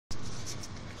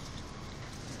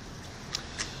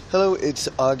Hello, it's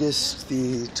August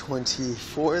the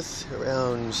 24th,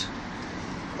 around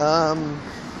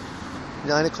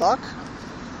 9 o'clock.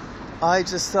 I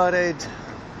just thought I'd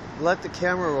let the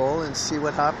camera roll and see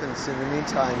what happens in the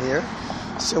meantime here.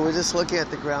 So we're just looking at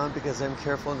the ground because I'm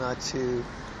careful not to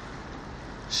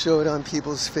show it on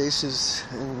people's faces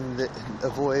and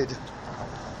avoid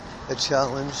a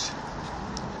challenge.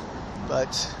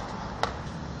 But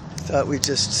thought we'd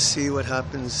just see what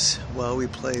happens while we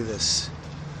play this.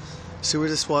 So we're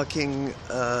just walking,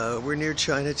 we're near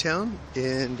Chinatown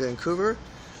in Vancouver,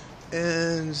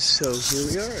 and so here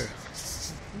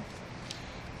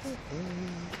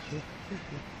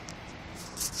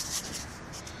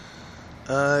we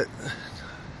are.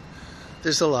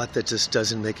 There's a lot that just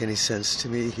doesn't make any sense to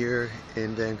me here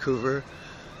in Vancouver.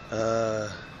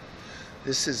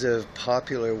 This is a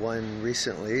popular one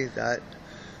recently. That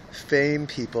fame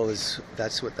people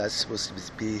that's what that's supposed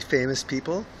to be, famous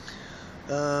people.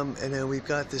 And then we've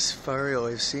got this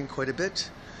Fario I've seen quite a bit,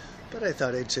 but I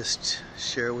thought I'd just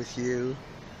share with you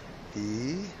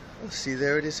see,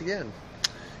 there it is again.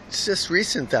 It's just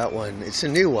recent, that one. It's a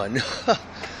new one.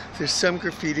 There's some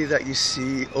graffiti that you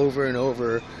see over and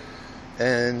over,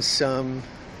 and some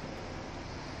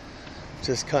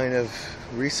just kind of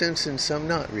recent and some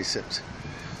not recent.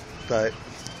 But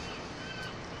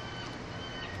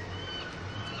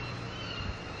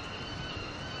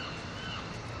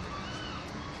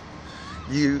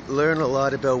you learn a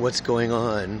lot about what's going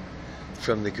on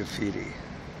from the graffiti.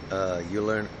 You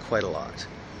learn quite a lot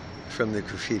from the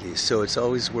graffiti. So it's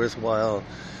always worthwhile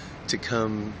to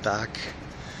come back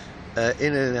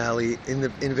in an alley in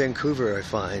Vancouver. I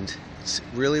find it's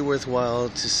really worthwhile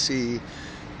to see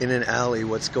in an alley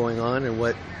what's going on and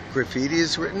what graffiti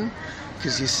is written,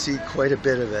 because you see quite a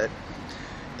bit of it,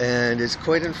 and it's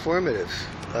quite informative.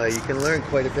 You can learn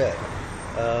quite a bit.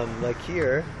 Like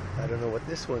here, I don't know what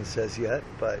this one says yet,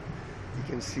 but you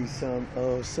can see some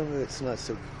of it's not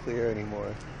so clear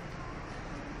anymore.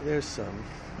 There's some.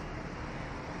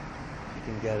 You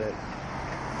can get it.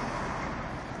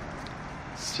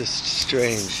 It's just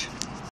strange.